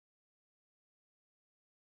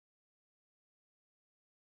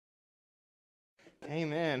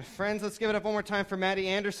Amen. Friends, let's give it up one more time for Maddie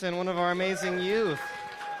Anderson, one of our amazing youth.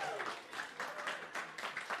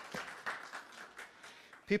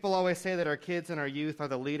 People always say that our kids and our youth are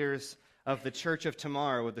the leaders of the church of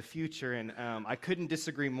tomorrow, of the future, and I couldn't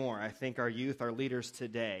disagree more. I think our youth are leaders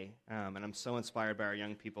today, and I'm so inspired by our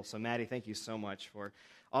young people. So, Maddie, thank you so much for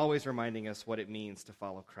always reminding us what it means to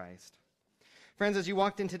follow Christ. Friends, as you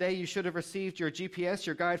walked in today, you should have received your GPS,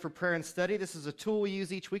 your guide for prayer and study. This is a tool we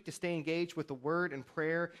use each week to stay engaged with the Word and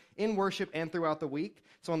prayer in worship and throughout the week.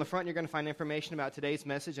 So on the front, you're going to find information about today's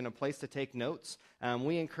message and a place to take notes.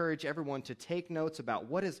 We encourage everyone to take notes about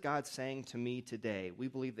what is God saying to me today. We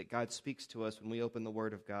believe that God speaks to us when we open the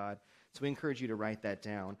Word of God. So we encourage you to write that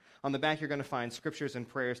down. On the back, you're going to find scriptures and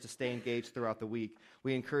prayers to stay engaged throughout the week.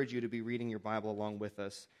 We encourage you to be reading your Bible along with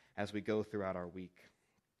us as we go throughout our week.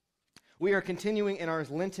 We are continuing in our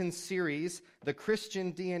Lenten series, The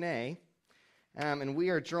Christian DNA, and we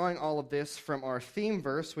are drawing all of this from our theme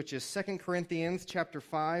verse, which is 2 Corinthians chapter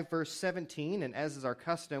 5, verse 17, and as is our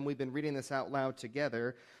custom, we've been reading this out loud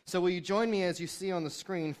together. So will you join me as you see on the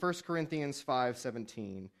screen, 1 Corinthians 5,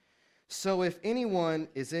 17. So if anyone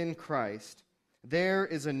is in Christ, there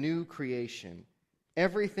is a new creation.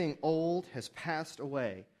 Everything old has passed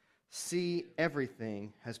away. See,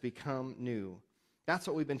 everything has become new. That's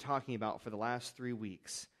what we've been talking about for the last 3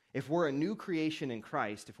 weeks. If we're a new creation in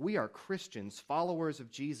Christ, if we are Christians, followers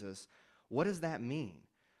of Jesus, what does that mean?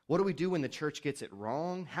 What do we do when the church gets it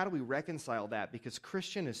wrong? How do we reconcile that? Because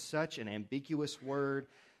Christian is such an ambiguous word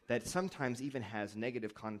that sometimes even has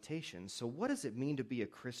negative connotations. So what does it mean to be a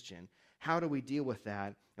Christian? How do we deal with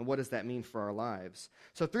that? And what does that mean for our lives?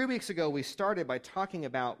 So 3 weeks ago, we started by talking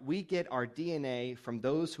about we get our DNA from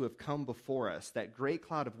those who have come before us, that great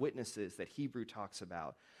cloud of witnesses that Hebrew talks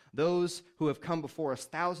about. Those who have come before us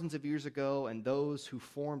thousands of years ago and those who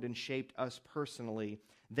formed and shaped us personally,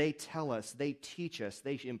 they tell us, they teach us,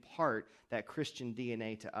 they impart that Christian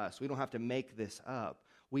DNA to us. We don't have to make this up.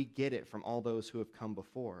 We get it from all those who have come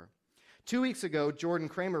before. 2 weeks ago, Jordan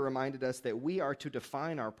Kramer reminded us that we are to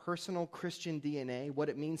define our personal Christian DNA, what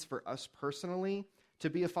it means for us personally to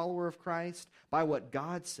be a follower of Christ, by what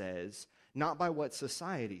God says, not by what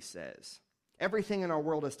society says. Everything in our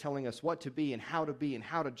world is telling us what to be and how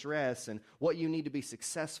to dress and what you need to be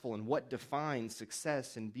successful and what defines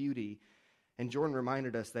success and beauty. And Jordan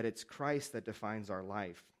reminded us that it's Christ that defines our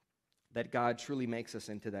life, that God truly makes us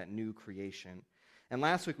into that new creation. And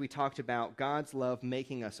last week we talked about God's love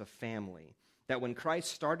making us a family. That when Christ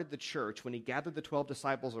started the church, when he gathered the 12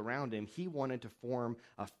 disciples around him, he wanted to form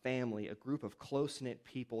a family, a group of close-knit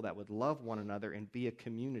people that would love one another and be a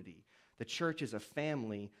community. The church is a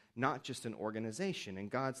family, not just an organization, and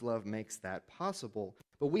God's love makes that possible.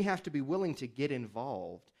 But we have to be willing to get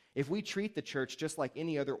involved. If we treat the church just like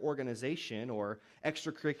any other organization or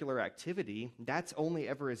extracurricular activity, that's only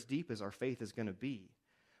ever as deep as our faith is going to be.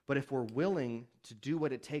 But if we're willing to do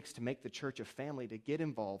what it takes to make the church a family, to get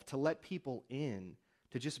involved, to let people in,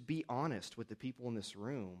 to just be honest with the people in this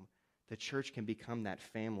room, the church can become that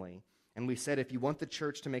family. And we said if you want the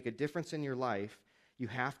church to make a difference in your life, you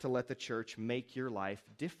have to let the church make your life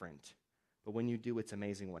different. But when you do, it's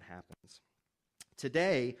amazing what happens.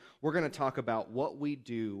 Today, we're going to talk about what we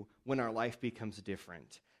do when our life becomes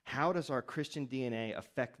different. How does our Christian DNA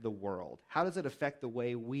affect the world? How does it affect the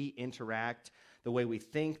way we interact, the way we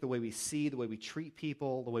think, the way we see, the way we treat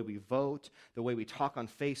people, the way we vote, the way we talk on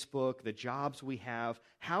Facebook, the jobs we have?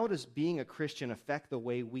 How does being a Christian affect the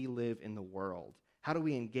way we live in the world? How do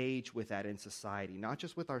we engage with that in society? Not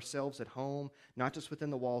just with ourselves at home, not just within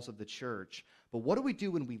the walls of the church, but what do we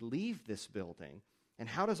do when we leave this building? And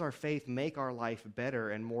how does our faith make our life better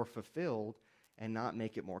and more fulfilled and not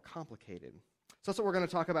make it more complicated? So that's what we're going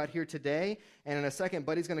to talk about here today. And in a second,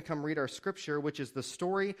 Buddy's going to come read our scripture, which is the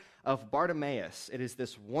story of Bartimaeus. It is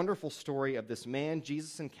this wonderful story of this man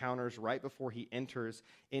Jesus encounters right before he enters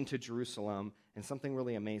into Jerusalem, and something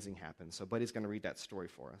really amazing happens. So Buddy's going to read that story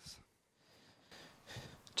for us.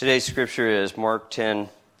 Today's scripture is Mark 10,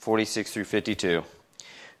 46 through 52.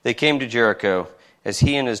 They came to Jericho. As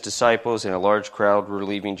he and his disciples and a large crowd were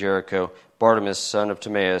leaving Jericho, Bartimaeus, son of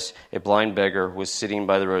Timaeus, a blind beggar, was sitting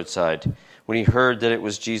by the roadside. When he heard that it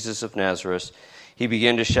was Jesus of Nazareth, he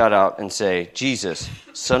began to shout out and say, "Jesus,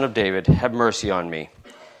 Son of David, have mercy on me."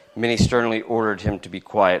 Many sternly ordered him to be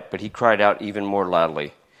quiet, but he cried out even more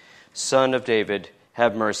loudly, "Son of David,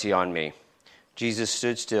 have mercy on me." Jesus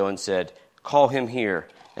stood still and said, "Call him here."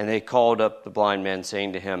 And they called up the blind man,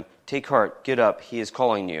 saying to him, "Take heart, get up, he is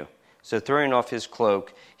calling you." So throwing off his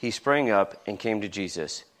cloak, he sprang up and came to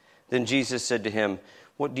Jesus. Then Jesus said to him,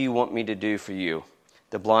 "What do you want me to do for you?"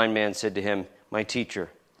 The blind man said to him, "My teacher,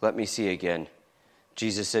 let me see again."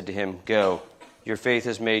 Jesus said to him, "Go, your faith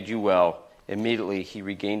has made you well." Immediately he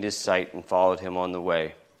regained his sight and followed him on the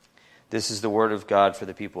way. This is the word of God for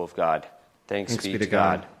the people of God. Thanks be to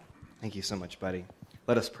God. Thank you so much, buddy.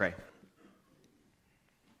 Let us pray.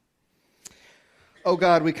 Oh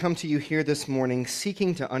God, we come to you here this morning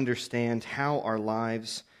seeking to understand how our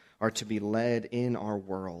lives are to be led in our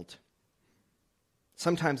world.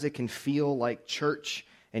 Sometimes it can feel like church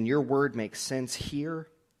and your word makes sense here,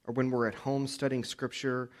 or when we're at home studying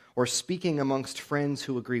Scripture, or speaking amongst friends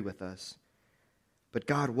who agree with us. But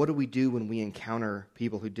God, what do we do when we encounter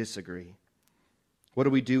people who disagree? What do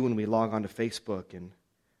we do when we log onto Facebook and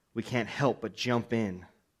we can't help but jump in?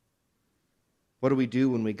 What do we do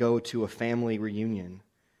when we go to a family reunion?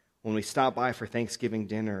 When we stop by for Thanksgiving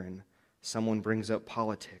dinner and someone brings up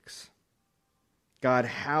politics? God,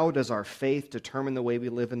 how does our faith determine the way we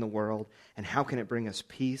live in the world, and how can it bring us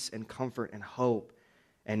peace and comfort and hope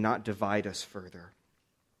and not divide us further?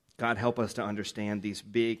 God, help us to understand these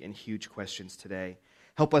big and huge questions today.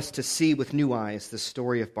 Help us to see with new eyes the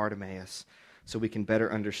story of Bartimaeus so we can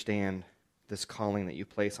better understand this calling that you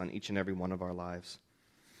place on each and every one of our lives.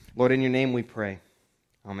 Lord, in your name we pray.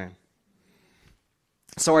 Amen.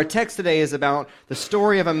 So our text today is about the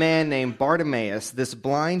story of a man named Bartimaeus, this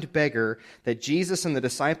blind beggar that Jesus and the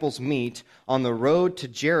disciples meet on the road to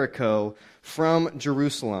Jericho from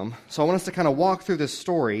Jerusalem. So I want us to kind of walk through this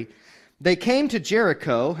story. They came to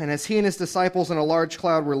Jericho, and as he and his disciples and a large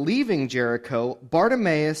crowd were leaving Jericho,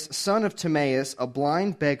 Bartimaeus, son of Timaeus, a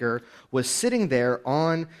blind beggar, was sitting there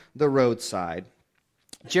on the roadside.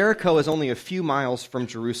 Jericho is only a few miles from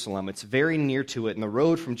Jerusalem. It's very near to it, and the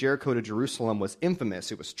road from Jericho to Jerusalem was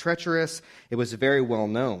infamous. It was treacherous. It was very well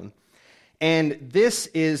known. And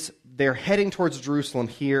they're heading towards Jerusalem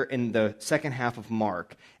here in the second half of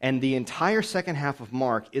Mark. And the entire second half of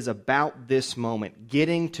Mark is about this moment,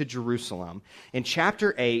 getting to Jerusalem. In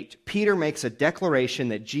chapter 8, Peter makes a declaration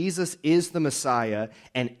that Jesus is the Messiah,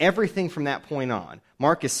 and everything from that point on.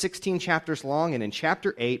 Mark is 16 chapters long, and in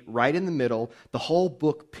chapter 8, right in the middle, the whole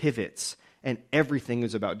book pivots, and everything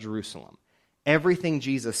is about Jerusalem. Everything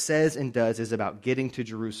Jesus says and does is about getting to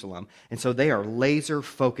Jerusalem. And so they are laser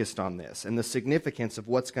focused on this and the significance of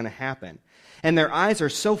what's going to happen. And their eyes are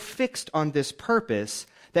so fixed on this purpose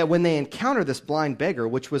that when they encounter this blind beggar,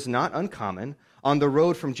 which was not uncommon, on the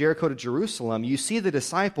road from Jericho to Jerusalem, you see the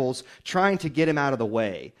disciples trying to get him out of the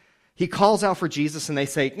way. He calls out for Jesus and they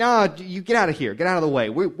say, "No, you get out of here. Get out of the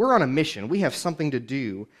way. We're on a mission. We have something to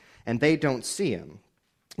do." And they don't see him.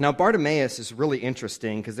 Now, Bartimaeus is really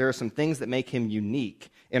interesting because there are some things that make him unique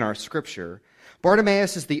in our scripture.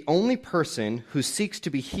 Bartimaeus is the only person who seeks to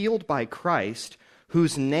be healed by Christ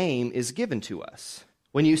whose name is given to us.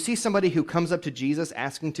 When you see somebody who comes up to Jesus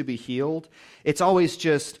asking to be healed, it's always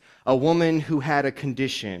just a woman who had a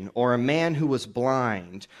condition, or a man who was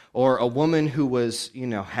blind, or a woman who was,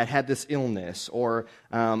 had this illness, or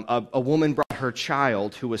a woman brought her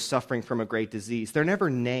child who was suffering from a great disease. They're never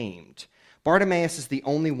named. Bartimaeus is the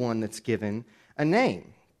only one that's given a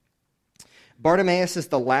name. Bartimaeus is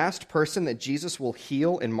the last person that Jesus will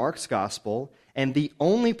heal in Mark's gospel, and the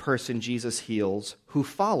only person Jesus heals who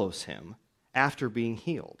follows him after being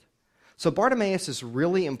healed. So Bartimaeus is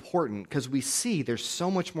really important because we see there's so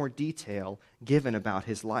much more detail given about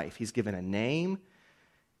his life. He's given a name,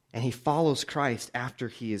 and he follows Christ after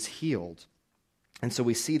he is healed. And so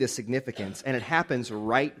we see the significance, and it happens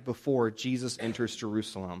right before Jesus enters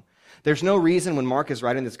Jerusalem. There's no reason when Mark is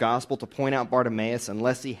writing this gospel to point out Bartimaeus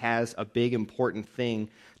unless he has a big important thing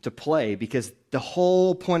to play, because the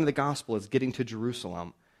whole point of the gospel is getting to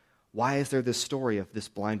Jerusalem. Why is there this story of this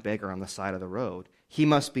blind beggar on the side of the road? He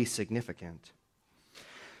must be significant.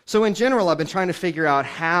 So in general, I've been trying to figure out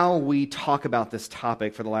how we talk about this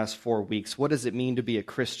topic for the last 4 weeks. What does it mean to be a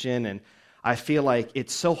Christian? And I feel like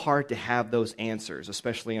it's so hard to have those answers,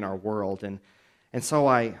 especially in our world. And so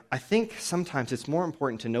I think sometimes it's more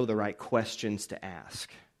important to know the right questions to ask.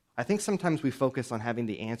 I think sometimes we focus on having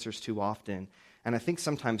the answers too often, and I think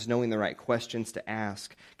sometimes knowing the right questions to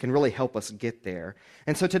ask can really help us get there.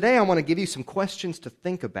 And so today I want to give you some questions to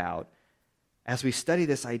think about as we study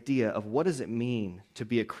this idea of what does it mean to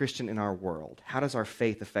be a Christian in our world? How does our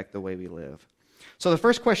faith affect the way we live? So the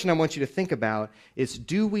first question I want you to think about is,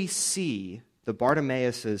 do we see the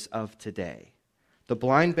Bartimaeuses of today? The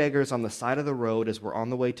blind beggars on the side of the road as we're on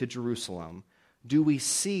the way to Jerusalem, do we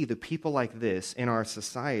see the people like this in our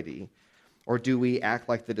society, or do we act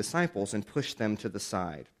like the disciples and push them to the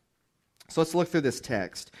side? So let's look through this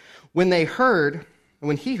text. When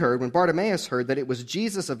Bartimaeus heard that it was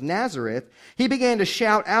Jesus of Nazareth, he began to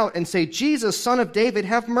shout out and say, "Jesus, Son of David,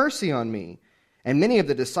 have mercy on me." And many of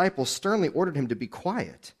the disciples sternly ordered him to be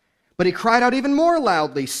quiet. But he cried out even more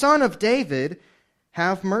loudly, "Son of David,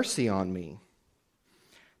 have mercy on me."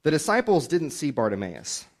 The disciples didn't see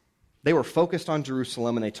Bartimaeus. They were focused on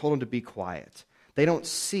Jerusalem, and they told him to be quiet. They don't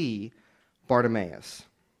see Bartimaeus.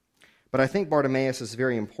 But I think Bartimaeus is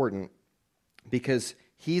very important because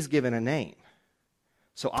he's given a name.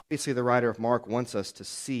 So obviously the writer of Mark wants us to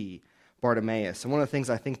see Bartimaeus. And one of the things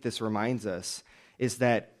I think this reminds us is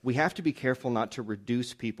that we have to be careful not to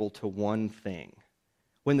reduce people to one thing.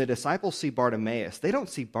 When the disciples see Bartimaeus, they don't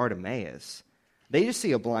see Bartimaeus. They just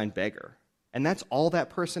see a blind beggar. And that's all that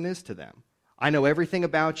person is to them. I know everything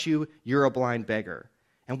about you, you're a blind beggar.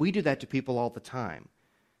 And we do that to people all the time,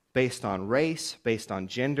 based on race, based on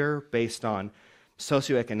gender, based on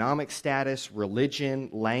socioeconomic status, religion,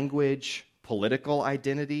 language, political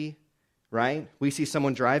identity, right? We see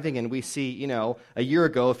someone driving and we see, a year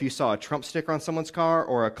ago, if you saw a Trump sticker on someone's car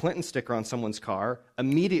or a Clinton sticker on someone's car,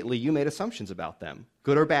 immediately you made assumptions about them,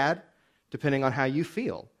 good or bad, depending on how you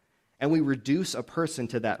feel. And we reduce a person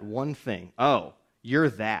to that one thing. Oh, you're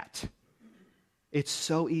that. It's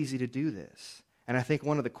so easy to do this. And I think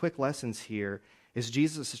one of the quick lessons here is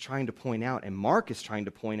Jesus is trying to point out, and Mark is trying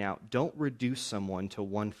to point out, don't reduce someone to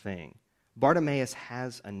one thing. Bartimaeus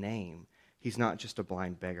has a name. He's not just a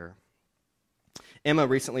blind beggar. Emma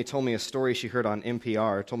recently told me a story she heard on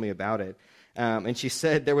NPR, told me about it. And she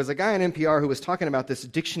said there was a guy on NPR who was talking about this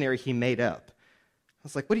dictionary he made up. I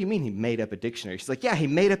was like, what do you mean he made up a dictionary? She's like, yeah, he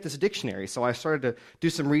made up this dictionary. So I started to do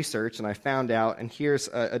some research, and I found out, and here's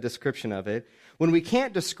a description of it. When we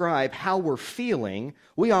can't describe how we're feeling,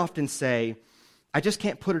 we often say, I just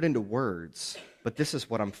can't put it into words, but this is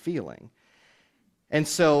what I'm feeling. And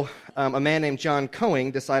so a man named John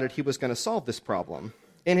Coing decided he was going to solve this problem.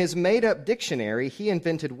 In his made-up dictionary, he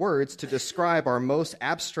invented words to describe our most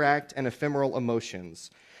abstract and ephemeral emotions.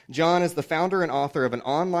 John is the founder and author of an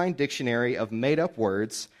online dictionary of made-up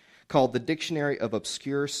words called the Dictionary of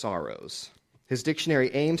Obscure Sorrows. His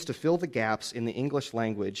dictionary aims to fill the gaps in the English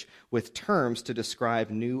language with terms to describe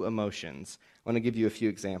new emotions. I want to give you a few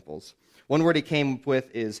examples. One word he came up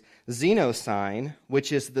with is xenosign,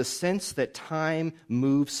 which is the sense that time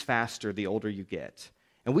moves faster the older you get.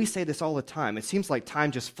 And we say this all the time. It seems like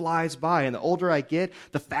time just flies by, and the older I get,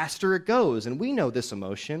 the faster it goes. And we know this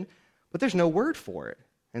emotion, but there's no word for it.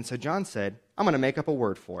 And so John said, I'm going to make up a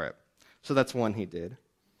word for it. So that's one he did.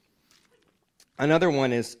 Another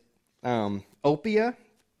one is opia,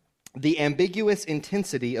 the ambiguous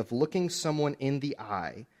intensity of looking someone in the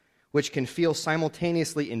eye, which can feel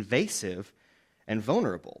simultaneously invasive and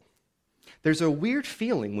vulnerable. There's a weird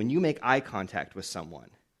feeling when you make eye contact with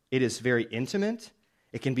someone. It is very intimate.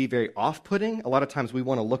 It can be very off-putting. A lot of times we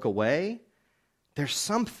want to look away. There's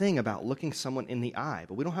something about looking someone in the eye,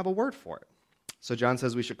 but we don't have a word for it. So John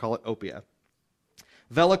says we should call it opia.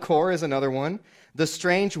 Velicor is another one. The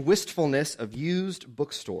strange wistfulness of used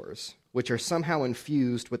bookstores, which are somehow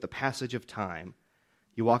infused with the passage of time.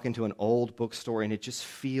 You walk into an old bookstore and it just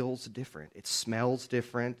feels different. It smells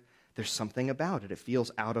different. There's something about it. It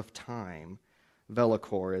feels out of time.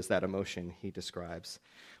 Velicor is that emotion he describes.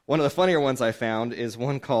 One of the funnier ones I found is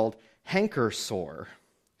one called hanker sore.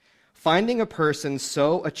 Finding a person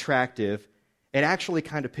so attractive, it actually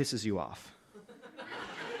kind of pisses you off.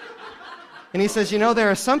 And he says,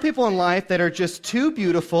 there are some people in life that are just too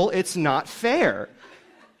beautiful. It's not fair.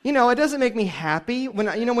 It doesn't make me happy.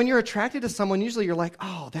 When you're attracted to someone, usually you're like,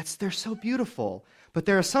 oh, they're so beautiful. But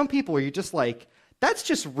there are some people where you're just like, that's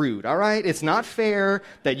just rude, all right? It's not fair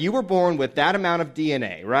that you were born with that amount of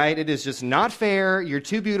DNA, right? It is just not fair. You're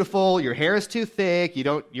too beautiful. Your hair is too thick.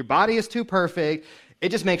 Your body is too perfect. It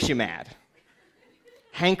just makes you mad.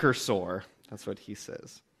 Hanker sore, that's what he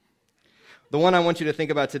says. The one I want you to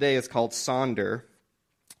think about today is called sonder.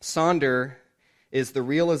 Sonder is the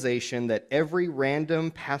realization that every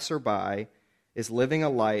random passerby is living a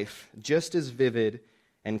life just as vivid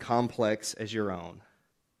and complex as your own.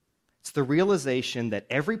 It's the realization that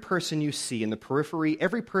every person you see in the periphery,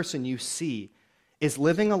 every person you see is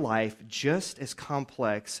living a life just as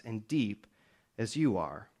complex and deep as you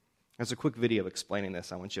are. There's a quick video explaining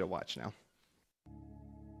this I want you to watch now.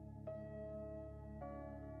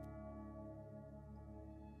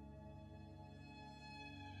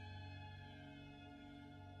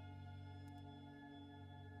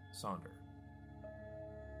 Sonder.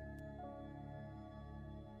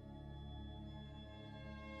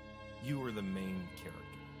 You are the main character.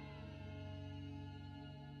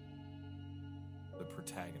 The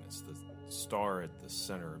protagonist, the star at the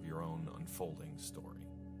center of your own unfolding story.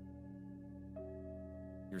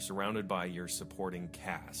 You're surrounded by your supporting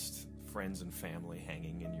cast, friends and family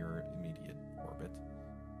hanging in your immediate orbit.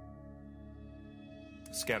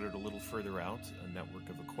 Scattered a little further out, a network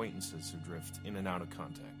of acquaintances who drift in and out of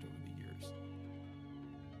contact over the years.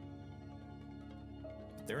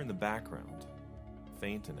 They're in the background.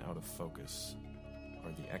 Faint and out of focus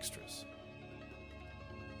are the extras.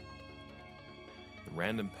 The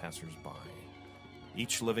random passers-by,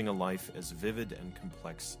 each living a life as vivid and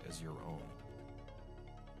complex as your own.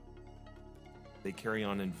 They carry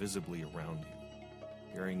on invisibly around you,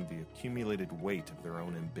 bearing the accumulated weight of their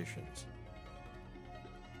own ambitions.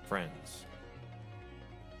 Friends.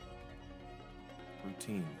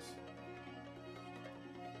 Routines.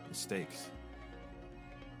 Mistakes.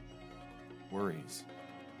 Worries.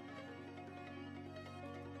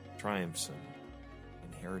 Triumphs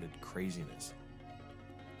and inherited craziness.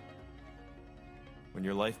 When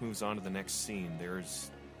your life moves on to the next scene,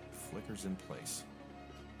 there's flickers in place,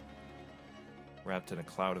 wrapped in a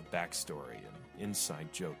cloud of backstory and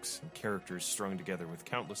inside jokes and characters strung together with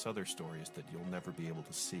countless other stories that you'll never be able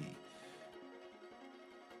to see,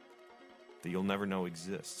 that you'll never know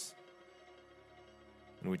exists,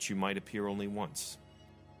 in which you might appear only once,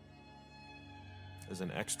 as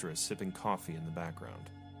an extra sipping coffee in the background,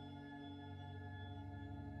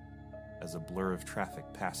 as a blur of traffic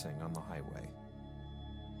passing on the highway,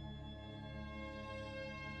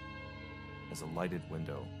 as a lighted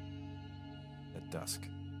window at dusk.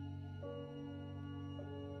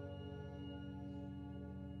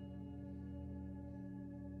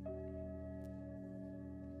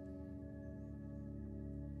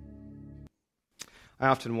 I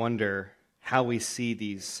often wonder how we see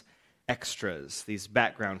these extras, these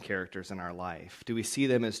background characters in our life. Do we see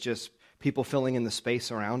them as just people filling in the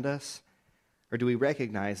space around us? Or do we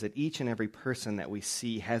recognize that each and every person that we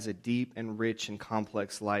see has a deep and rich and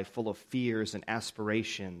complex life full of fears and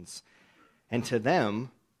aspirations? And to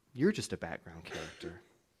them, you're just a background character.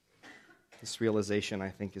 This realization, I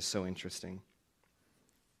think, is so interesting.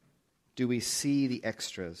 Do we see the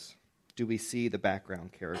extras? Do we see the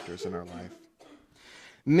background characters in our life?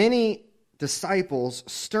 Many disciples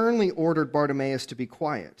sternly ordered Bartimaeus to be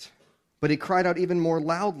quiet, but he cried out even more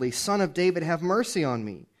loudly, "Son of David, have mercy on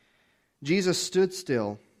me." Jesus stood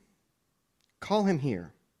still. "Call him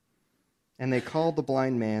here." And they called the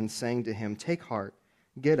blind man, saying to him, "Take heart,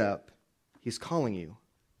 get up, he's calling you."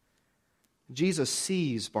 Jesus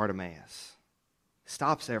sees Bartimaeus,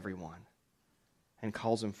 stops everyone, and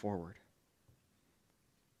calls him forward.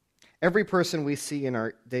 Every person we see in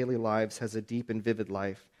our daily lives has a deep and vivid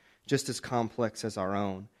life, just as complex as our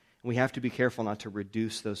own. And we have to be careful not to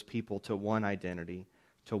reduce those people to one identity,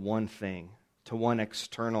 to one thing, to one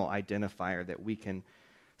external identifier that we can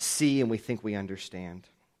see and we think we understand.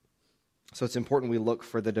 So it's important we look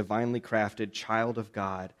for the divinely crafted child of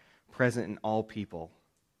God present in all people,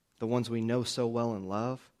 the ones we know so well and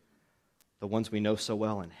love, the ones we know so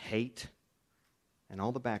well and hate, and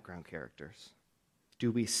all the background characters.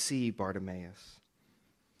 Do we see Bartimaeus?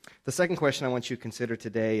 The second question I want you to consider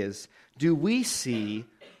today is, do we see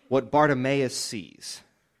what Bartimaeus sees?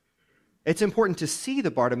 It's important to see the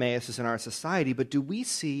Bartimaeuses in our society, but do we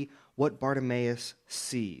see what Bartimaeus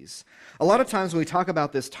sees? A lot of times when we talk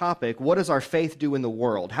about this topic, what does our faith do in the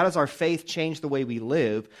world? How does our faith change the way we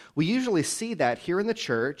live? We usually see that here in the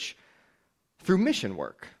church through mission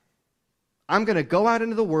work. I'm going to go out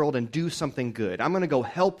into the world and do something good. I'm going to go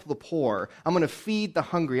help the poor. I'm going to feed the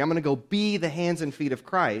hungry. I'm going to go be the hands and feet of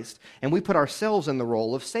Christ. And we put ourselves in the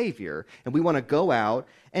role of Savior. And we want to go out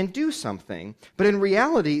and do something. But in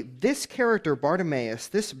reality, this character, Bartimaeus,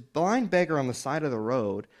 this blind beggar on the side of the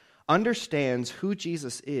road, understands who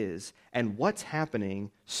Jesus is and what's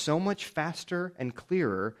happening so much faster and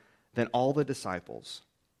clearer than all the disciples.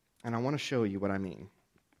 And I want to show you what I mean.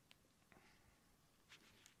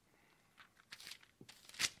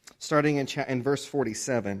 Starting in verse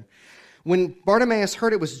 47. When Bartimaeus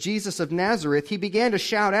heard it was Jesus of Nazareth, he began to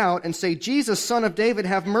shout out and say, "Jesus, Son of David,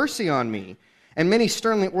 have mercy on me." And many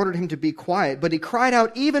sternly ordered him to be quiet, but he cried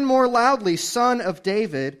out even more loudly, "Son of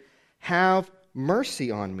David, have mercy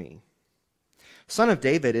on me." Son of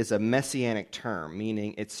David is a messianic term,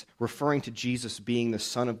 meaning it's referring to Jesus being the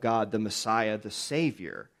Son of God, the Messiah, the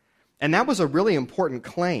Savior. And that was a really important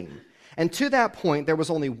claim. And to that point, there was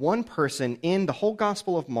only one person in the whole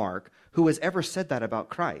Gospel of Mark who has ever said that about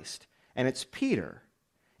Christ, and it's Peter.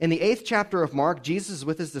 In the 8th chapter of Mark, Jesus is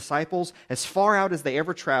with his disciples as far out as they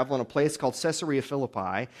ever travel in a place called Caesarea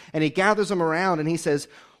Philippi, and he gathers them around and he says,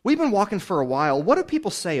 "We've been walking for a while. What do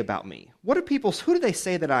people say about me? Who do they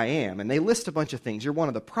say that I am?" And they list a bunch of things. You're one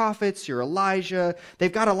of the prophets, you're Elijah.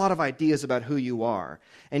 They've got a lot of ideas about who you are.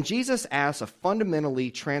 And Jesus asks a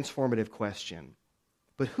fundamentally transformative question.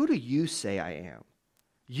 "But who do you say I am?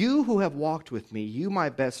 You who have walked with me, you my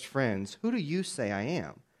best friends, who do you say I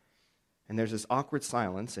am?" And there's this awkward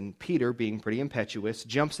silence, and Peter, being pretty impetuous,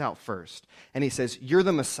 jumps out first. And he says, "You're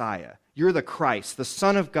the Messiah. You're the Christ, the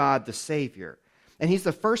Son of God, the Savior." And he's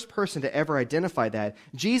the first person to ever identify that.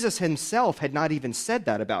 Jesus himself had not even said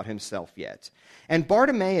that about himself yet. And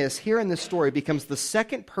Bartimaeus, here in this story, becomes the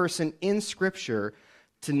second person in Scripture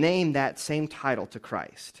to name that same title to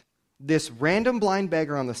Christ. This random blind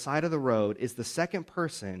beggar on the side of the road is the second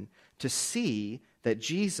person to see that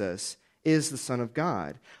Jesus is the Son of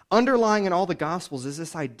God. Underlying in all the Gospels is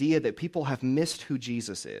this idea that people have missed who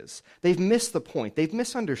Jesus is. They've missed the point. They've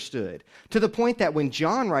misunderstood. To the point that when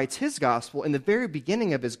John writes his Gospel, in the very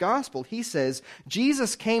beginning of his Gospel, he says,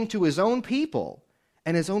 Jesus came to his own people,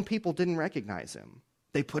 and his own people didn't recognize him.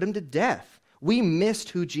 They put him to death. We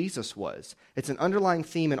missed who Jesus was. It's an underlying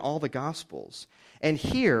theme in all the Gospels. And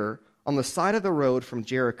here, on the side of the road from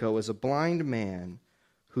Jericho, is a blind man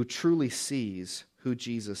who truly sees who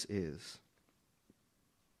Jesus is.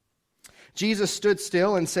 Jesus stood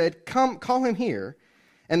still and said, "Come, call him here."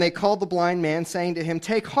 And they called the blind man, saying to him,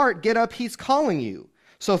 "Take heart, get up, he's calling you."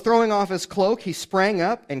 So throwing off his cloak, he sprang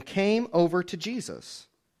up and came over to Jesus.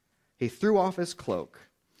 He threw off his cloak.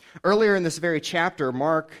 Earlier in this very chapter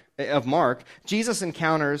of Mark, Jesus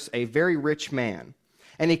encounters a very rich man.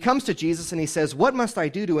 And he comes to Jesus and he says, "What must I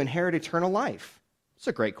do to inherit eternal life?" It's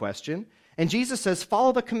a great question. And Jesus says,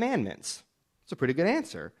 "Follow the commandments." It's a pretty good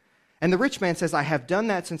answer. And the rich man says, "I have done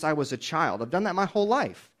that since I was a child. I've done that my whole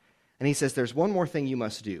life." And he says, "There's one more thing you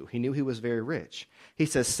must do." He knew he was very rich. He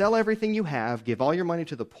says, "Sell everything you have, give all your money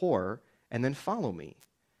to the poor, and then follow me."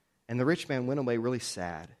 And the rich man went away really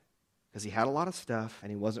sad because he had a lot of stuff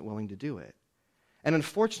and he wasn't willing to do it. And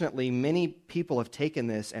unfortunately, many people have taken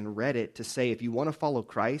this and read it to say if you want to follow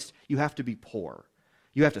Christ, you have to be poor.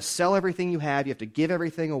 You have to sell everything you have. You have to give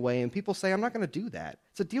everything away. And people say, "I'm not going to do that.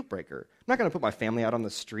 It's a deal breaker. I'm not going to put my family out on the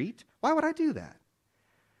street. Why would I do that?"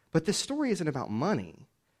 But this story isn't about money.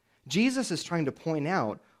 Jesus is trying to point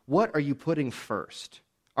out, what are you putting first?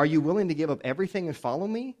 Are you willing to give up everything and follow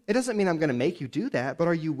me? It doesn't mean I'm going to make you do that, but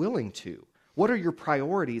are you willing to? What are your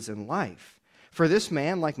priorities in life? For this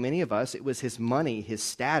man, like many of us, it was his money, his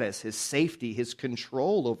status, his safety, his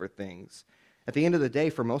control over things. At the end of the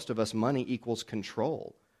day, for most of us, money equals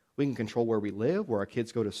control. We can control where we live, where our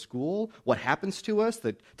kids go to school, what happens to us,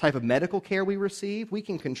 the type of medical care we receive. We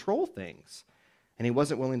can control things. And he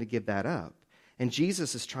wasn't willing to give that up. And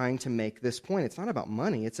Jesus is trying to make this point. It's not about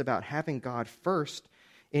money. It's about having God first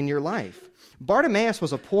in your life. Bartimaeus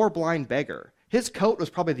was a poor blind beggar. His coat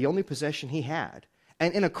was probably the only possession he had.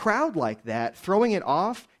 And in a crowd like that, throwing it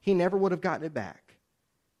off, he never would have gotten it back.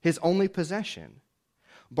 His only possession.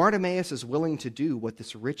 Bartimaeus is willing to do what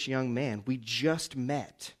this rich young man we just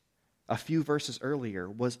met a few verses earlier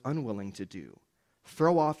was unwilling to do.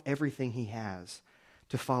 Throw off everything he has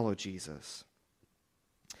to follow Jesus.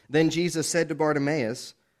 Then Jesus said to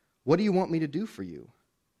Bartimaeus, "What do you want me to do for you?"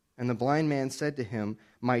 And the blind man said to him,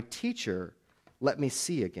 "My teacher, let me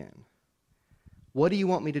see again." What do you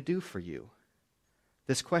want me to do for you?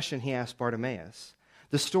 This question he asked Bartimaeus.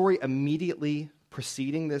 The story immediately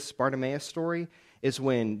preceding this Bartimaeus story is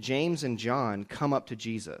when James and John come up to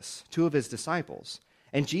Jesus, two of his disciples,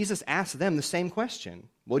 and Jesus asks them the same question.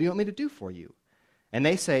 What do you want me to do for you? And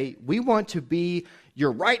they say, "We want to be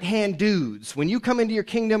your right-hand dudes. When you come into your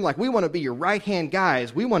kingdom, like we want to be your right-hand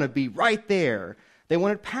guys. We want to be right there." They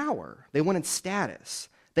wanted power. They wanted status.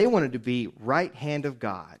 They wanted to be right hand of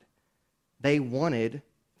God. They wanted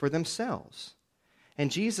for themselves.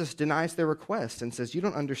 And Jesus denies their request and says, "You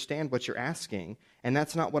don't understand what you're asking, and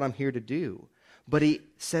that's not what I'm here to do." But he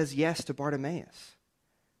says yes to Bartimaeus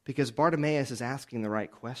because Bartimaeus is asking the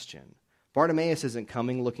right question. Bartimaeus isn't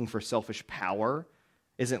coming looking for selfish power,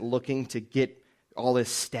 isn't looking to get all his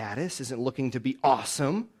status, isn't looking to be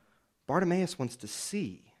awesome. Bartimaeus wants to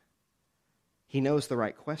see. He knows the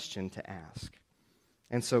right question to ask.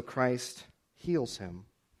 And so Christ heals him.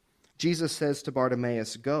 Jesus says to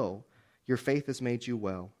Bartimaeus, "Go, your faith has made you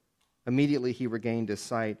well." Immediately he regained his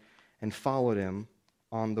sight and followed him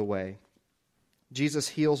on the way. Jesus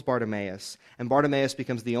heals Bartimaeus, and Bartimaeus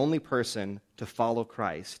becomes the only person to follow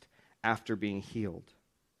Christ after being healed.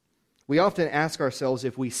 We often ask ourselves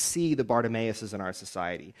if we see the Bartimaeuses in our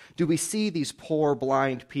society. Do we see these poor,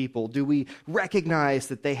 blind people? Do we recognize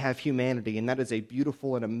that they have humanity? And that is a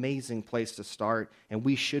beautiful and amazing place to start, and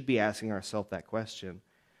we should be asking ourselves that question.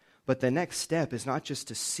 But the next step is not just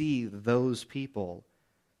to see those people,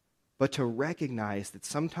 but to recognize that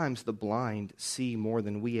sometimes the blind see more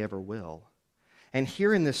than we ever will. And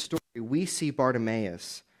here in this story, we see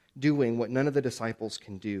Bartimaeus doing what none of the disciples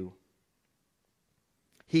can do.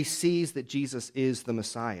 He sees that Jesus is the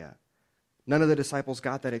Messiah. None of the disciples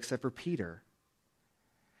got that except for Peter.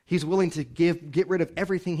 He's willing to get rid of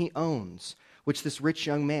everything he owns, which this rich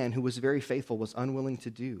young man who was very faithful was unwilling to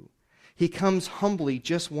do. He comes humbly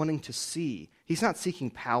just wanting to see. He's not seeking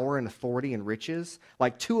power and authority and riches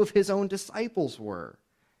like two of his own disciples were.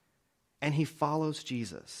 And he follows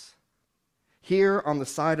Jesus. Here on the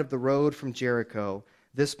side of the road from Jericho,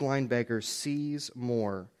 this blind beggar sees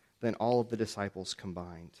more than all of the disciples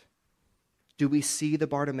combined. Do we see the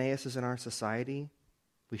Bartimaeuses in our society?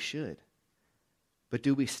 We should. But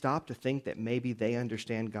do we stop to think that maybe they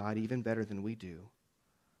understand God even better than we do?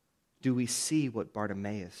 Do we see what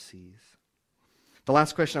Bartimaeus sees? The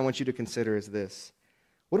last question I want you to consider is this.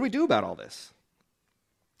 What do we do about all this?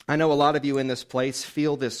 I know a lot of you in this place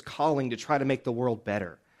feel this calling to try to make the world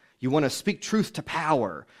better. You want to speak truth to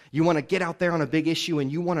power. You want to get out there on a big issue and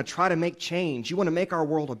you want to try to make change. You want to make our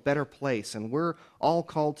world a better place, and we're all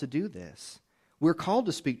called to do this. We're called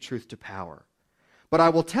to speak truth to power. But I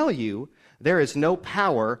will tell you, there is no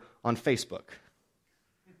power on Facebook.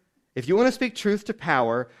 If you want to speak truth to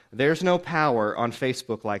power, there's no power on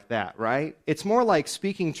Facebook like that, right? It's more like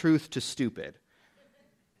speaking truth to stupid.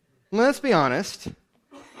 Let's be honest.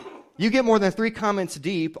 You get more than 3 comments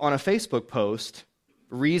deep on a Facebook post,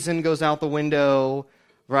 reason goes out the window,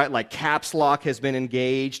 right? Like caps lock has been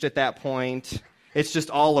engaged at that point. It's just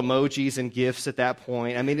all emojis and GIFs at that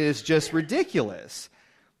point. I mean, it is just ridiculous.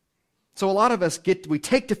 So a lot of us we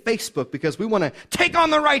take to Facebook because we want to take on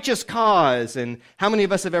the righteous cause. And how many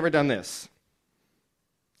of us have ever done this?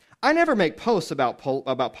 I never make posts about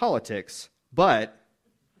politics, but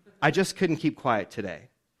I just couldn't keep quiet today.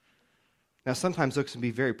 Now, sometimes those can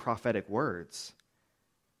be very prophetic words,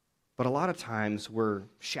 but a lot of times we're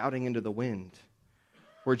shouting into the wind.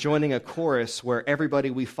 We're joining a chorus where everybody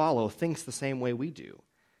we follow thinks the same way we do.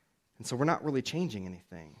 And so we're not really changing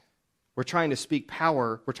anything. We're trying to speak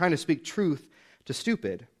power, we're trying to speak truth to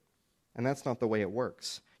stupid, and that's not the way it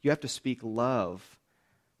works. You have to speak love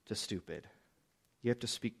to stupid. You have to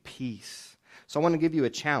speak peace. So I want to give you a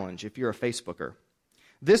challenge if you're a Facebooker.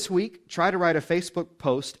 This week, try to write a Facebook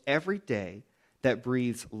post every day that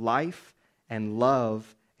breathes life and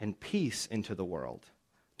love and peace into the world.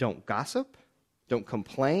 Don't gossip, don't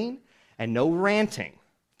complain, and no ranting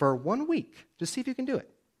for 1 week. Just see if you can do it.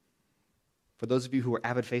 For those of you who are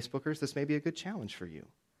avid Facebookers, this may be a good challenge for you.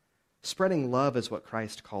 Spreading love is what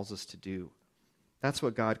Christ calls us to do. That's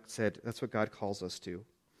what God said. That's what God calls us to.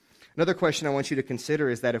 Another question I want you to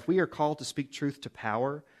consider is that if we are called to speak truth to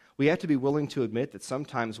power, we have to be willing to admit that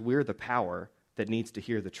sometimes we're the power that needs to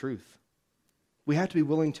hear the truth. We have to be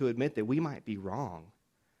willing to admit that we might be wrong,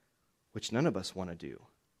 which none of us want to do.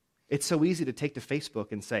 It's so easy to take to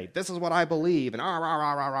Facebook and say, this is what I believe, and rah, rah,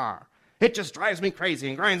 rah, rah, rah. It just drives me crazy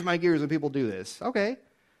and grinds my gears when people do this. Okay,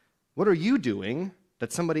 what are you doing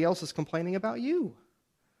that somebody else is complaining about you?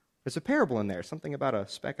 There's a parable in there, something about a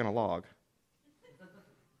speck in a log.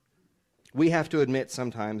 We have to admit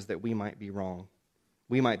sometimes that we might be wrong.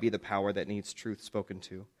 We might be the power that needs truth spoken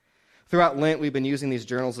to. Throughout Lent, we've been using these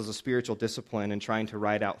journals as a spiritual discipline and trying to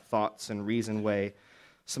write out thoughts and reason away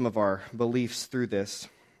some of our beliefs through this.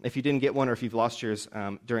 If you didn't get one or if you've lost yours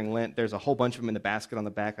during Lent, there's a whole bunch of them in the basket on the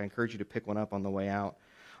back. I encourage you to pick one up on the way out.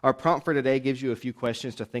 Our prompt for today gives you a few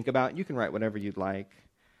questions to think about. You can write whatever you'd like.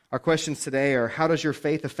 Our questions today are, how does your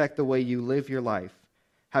faith affect the way you live your life?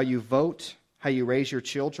 How you vote, how you raise your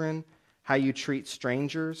children, how you treat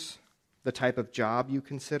strangers, the type of job you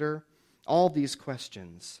consider? All these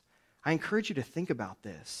questions. I encourage you to think about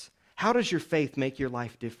this. How does your faith make your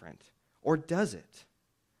life different? Or does it?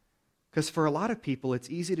 Because for a lot of people, it's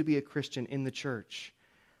easy to be a Christian in the church.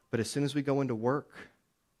 But as soon as we go into work,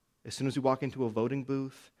 as soon as we walk into a voting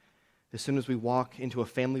booth, as soon as we walk into a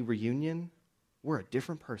family reunion, we're a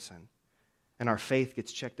different person. And our faith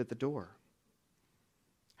gets checked at the door.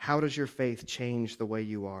 How does your faith change the way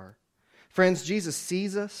you are? Friends, Jesus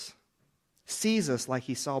sees us like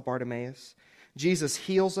he saw Bartimaeus. Jesus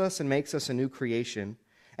heals us and makes us a new creation.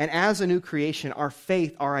 And as a new creation, our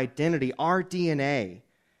faith, our identity, our DNA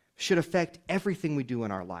should affect everything we do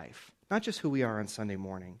in our life. Not just who we are on Sunday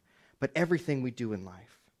morning, but everything we do in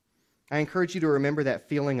life. I encourage you to remember that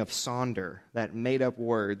feeling of sonder, that made-up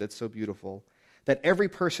word that's so beautiful, that every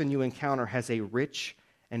person you encounter has a rich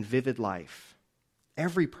and vivid life.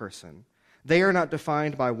 Every person. They are not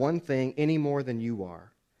defined by one thing any more than you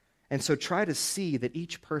are. And so try to see that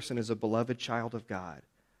each person is a beloved child of God.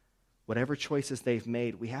 Whatever choices they've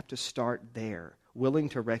made, we have to start there, willing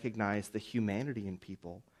to recognize the humanity in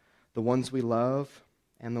people, the ones we love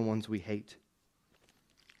and the ones we hate.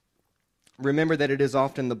 Remember that it is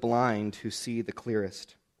often the blind who see the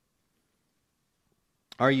clearest.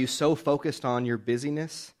 Are you so focused on your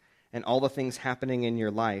busyness and all the things happening in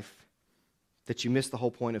your life that you miss the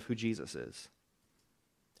whole point of who Jesus is.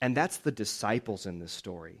 And that's the disciples in this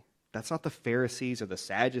story. That's not the Pharisees or the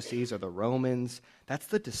Sadducees or the Romans. That's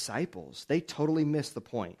the disciples. They totally miss the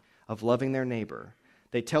point of loving their neighbor.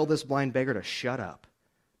 They tell this blind beggar to shut up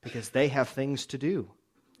because they have things to do,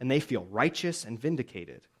 and they feel righteous and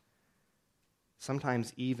vindicated.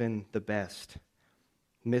 Sometimes even the best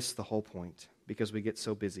miss the whole point because we get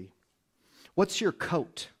so busy. What's your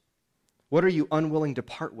coat? What are you unwilling to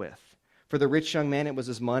part with? For the rich young man, it was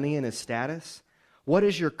his money and his status. What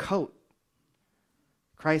is your coat?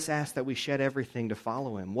 Christ asked that we shed everything to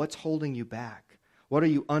follow him. What's holding you back? What are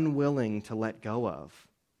you unwilling to let go of?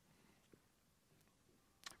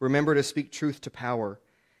 Remember to speak truth to power,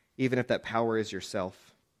 even if that power is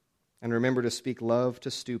yourself. And remember to speak love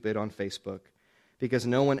to stupid on Facebook, because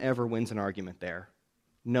no one ever wins an argument there.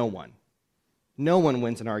 No one. No one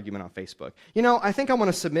wins an argument on Facebook. You know, I think I want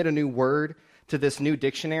to submit a new word to this new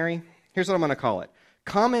dictionary. Here's what I'm going to call it.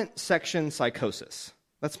 Comment section psychosis.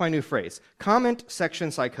 That's my new phrase. Comment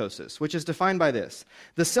section psychosis, which is defined by this: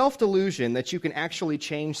 the self-delusion that you can actually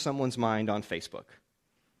change someone's mind on Facebook.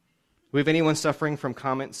 Do we have anyone suffering from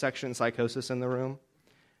comment section psychosis in the room?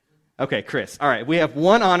 Okay, Chris. All right, we have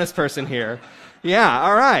one honest person here. Yeah,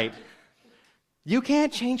 all right. You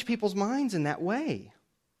can't change people's minds in that way.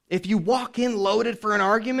 If you walk in loaded for an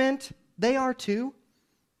argument, they are too.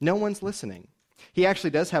 No one's listening. He actually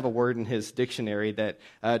does have a word in his dictionary that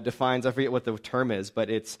defines, I forget what the term is, but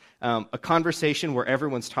it's a conversation where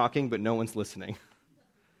everyone's talking but no one's listening.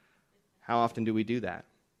 How often do we do that?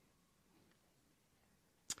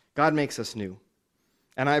 God makes us new.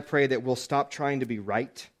 And I pray that we'll stop trying to be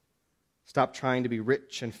right, stop trying to be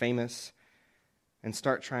rich and famous, and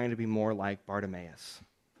start trying to be more like Bartimaeus,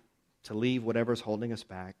 to leave whatever's holding us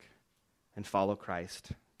back and follow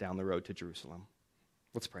Christ down the road to Jerusalem.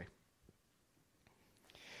 Let's pray.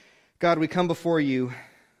 God, we come before you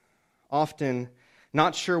often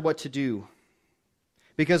not sure what to do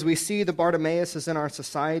because we see the Bartimaeus in our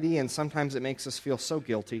society, and sometimes it makes us feel so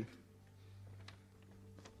guilty.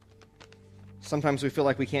 Sometimes we feel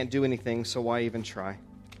like we can't do anything, so why even try?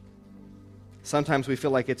 Sometimes we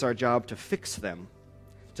feel like it's our job to fix them,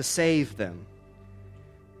 to save them.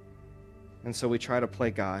 And so we try to play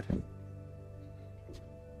God.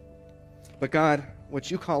 But God, what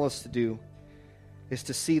you call us to do is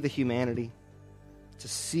to see the humanity, to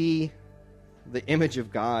see the image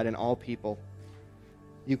of God in all people.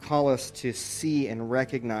 You call us to see and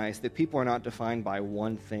recognize that people are not defined by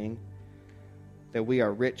one thing, that we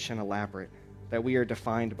are rich and elaborate, that we are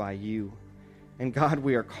defined by you. And God,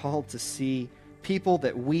 we are called to see people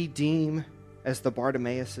that we deem as the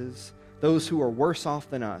Bartimaeuses, those who are worse off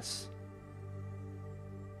than us,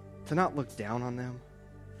 to not look down on them.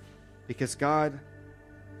 Because God,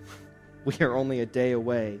 we are only a day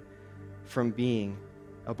away from being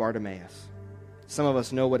a Bartimaeus. Some of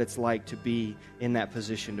us know what it's like to be in that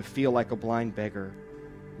position, to feel like a blind beggar,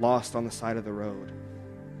 lost on the side of the road,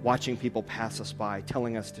 watching people pass us by,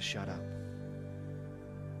 telling us to shut up.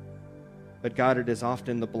 But God, it is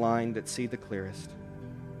often the blind that see the clearest.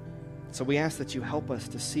 So we ask that you help us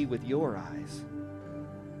to see with your eyes,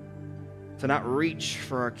 to not reach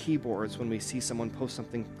for our keyboards when we see someone post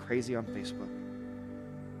something crazy on Facebook,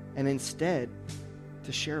 and instead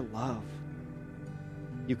to share love.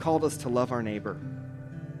 You called us to love our neighbor,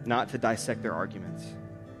 not to dissect their arguments.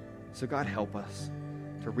 So God, help us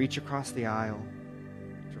to reach across the aisle,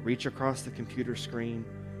 to reach across the computer screen,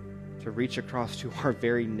 to reach across to our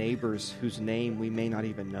very neighbors whose name we may not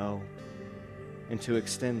even know, and to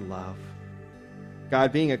extend love.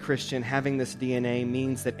 God, being a Christian, having this DNA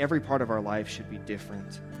means that every part of our life should be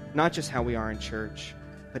different. Not just how we are in church,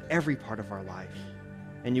 but every part of our life.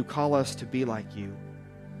 And you call us to be like you,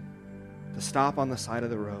 to stop on the side of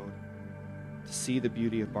the road, to see the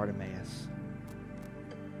beauty of Bartimaeus,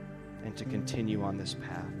 and to continue on this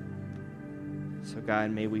path. So God,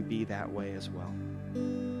 may we be that way as well.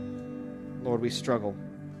 Lord, we struggle.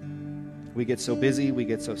 We get so busy, we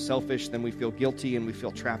get so selfish, then we feel guilty and we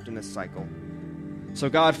feel trapped in this cycle. So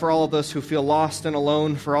God, for all of us who feel lost and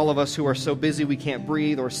alone, for all of us who are so busy we can't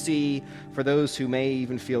breathe or see, for those who may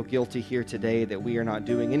even feel guilty here today that we are not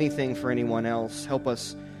doing anything for anyone else, help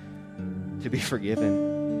us to be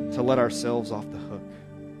forgiven, to let ourselves off the hook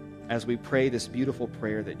as we pray this beautiful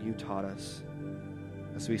prayer that you taught us,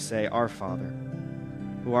 as we say, Our Father,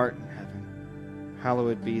 who art in heaven,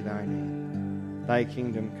 hallowed be thy name. Thy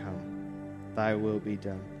kingdom come, thy will be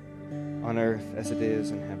done, on earth as it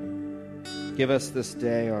is in heaven. Give us this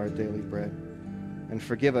day our daily bread, and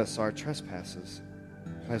forgive us our trespasses,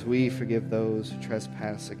 as we forgive those who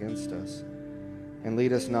trespass against us. And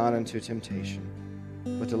lead us not into temptation,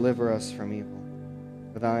 but deliver us from evil.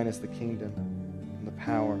 For thine is the kingdom, and the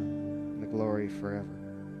power, and the glory forever.